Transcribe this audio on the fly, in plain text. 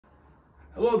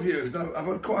Hello viewers, I've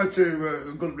had quite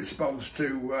a good response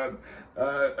to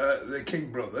the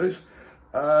King Brothers.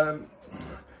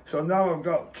 So now I've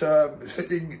got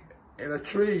Sitting in a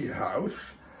Tree House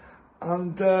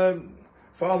and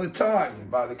Father Time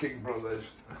by the King Brothers.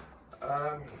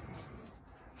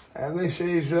 And this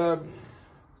is,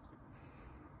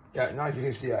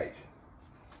 1958.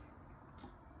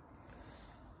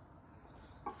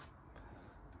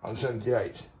 And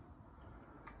 78,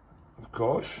 of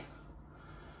course.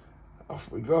 Off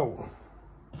we go.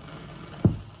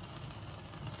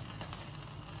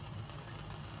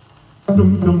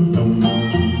 Dum dum dum.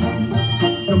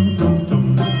 Dum dum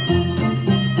dum.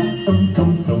 Dum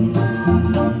dum dum.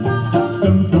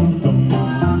 Dum dum dum.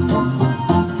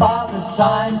 Father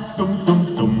Time, Dum dum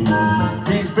dum.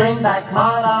 please bring back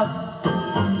my love.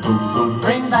 Dum dum dum.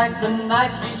 Bring back the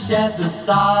nights we shared, the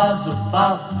stars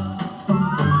above.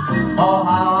 Oh,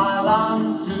 how I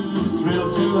long to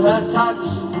thrill to her touch.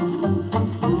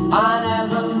 I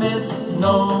never miss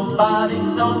nobody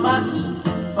so much.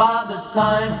 Father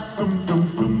Time, Dum dum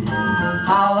dum.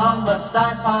 how long must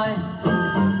I pine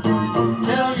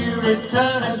till you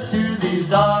return to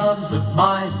these arms of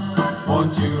mine?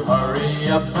 Won't you hurry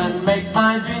up and make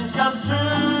my dreams come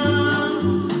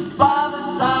true? Father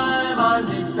Time, I'm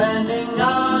depending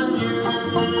on you.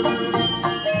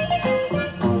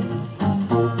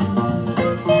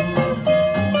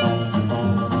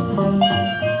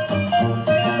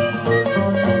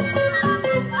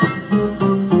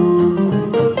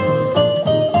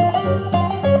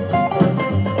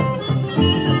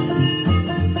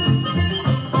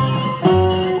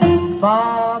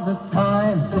 Father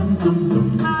Time,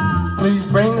 please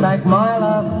bring back my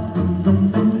love.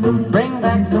 Bring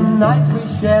back the nights we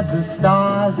shared, the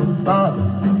stars above.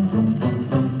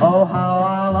 Oh, how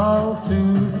I long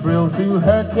to thrill to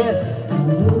her kiss.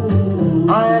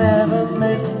 I never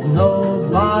missed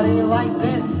nobody like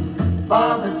this.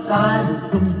 Father Time,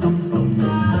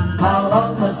 how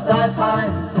long must I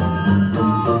pine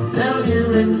till you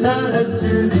return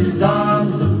to these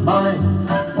arms of mine?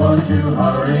 Won't you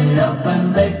hurry up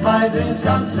and make my dreams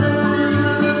come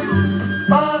true?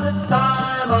 Father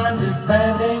Time, I'm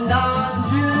depending on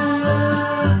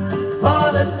you.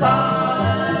 Father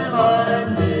Time,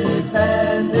 I'm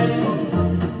depending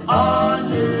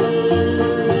on you.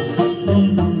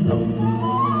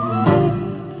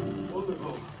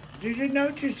 Wonderful. Did you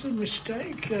notice the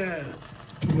mistake?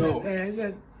 No.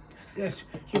 That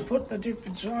you put the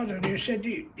different side on. You said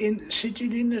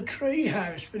sitting in the tree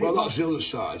house. But Well, that's the other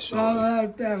side, sorry.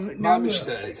 No, My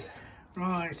mistake.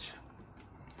 Right.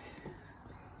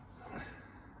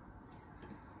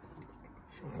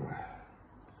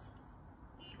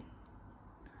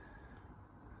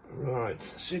 Right.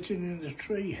 Sitting in the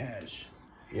tree house.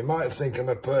 You might think I'm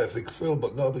a perfect fool,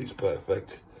 but nobody's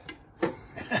perfect.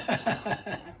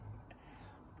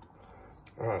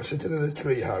 Alright, Sitting in the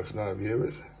Tree House now,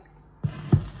 viewers.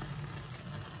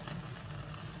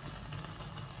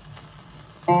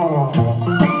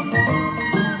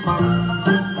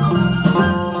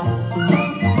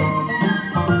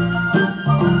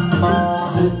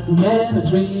 Sitting in a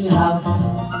tree house,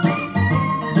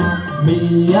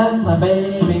 me and my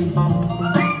baby,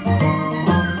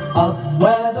 up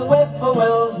where the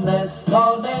whippoorwills nest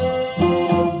all day.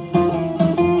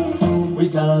 We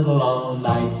cuddle all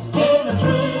night in a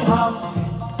tree house,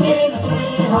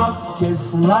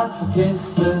 kissing lots of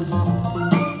kisses.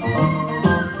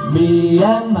 Me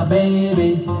and my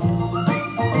baby,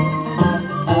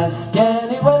 ask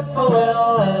any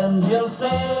whippoorwill and he'll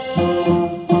say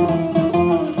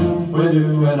we're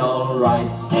doing all right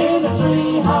in a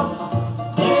tree house.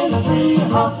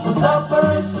 When supper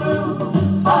is through,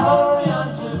 I hurry on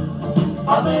to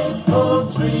our big old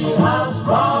tree house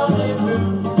rendezvous.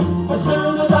 As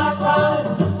soon as I climb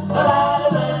the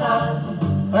ladder, then I'm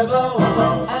aglow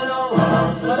and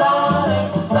oh, so darn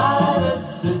excited,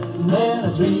 sitting in a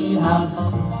tree house,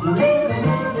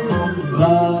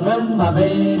 loving my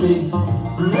baby.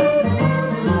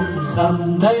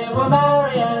 Someday we'll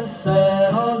marry and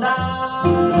settle down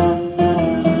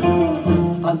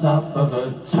on top of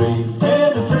a tree.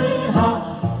 In a tree house,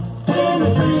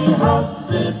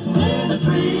 sitting in a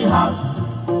tree house.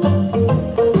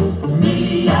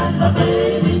 Me and my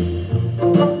baby,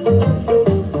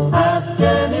 ask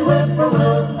any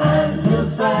whippoorwill and he'll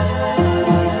say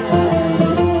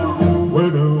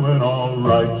We're doing all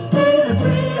right. in a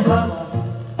tree house,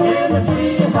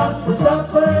 when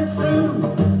supper is through,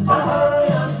 I hurry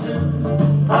on to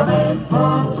a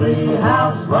maple tree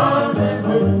house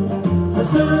rendezvous. As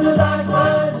soon as I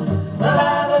climb the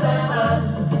ladder, then I'm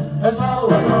aglow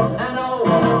and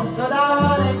oh, so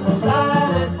darn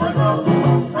excited,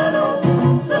 and oh,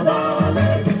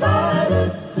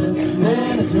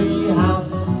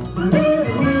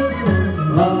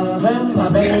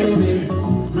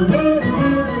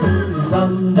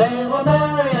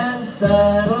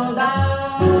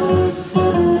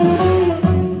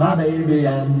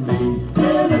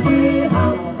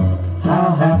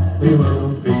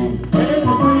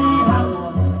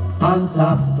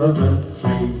 the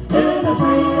tree. In a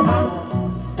tree house,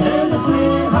 in a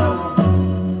tree house,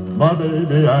 my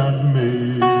baby and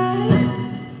me.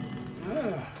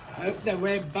 I hope they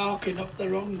weren't barking up the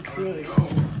wrong tree.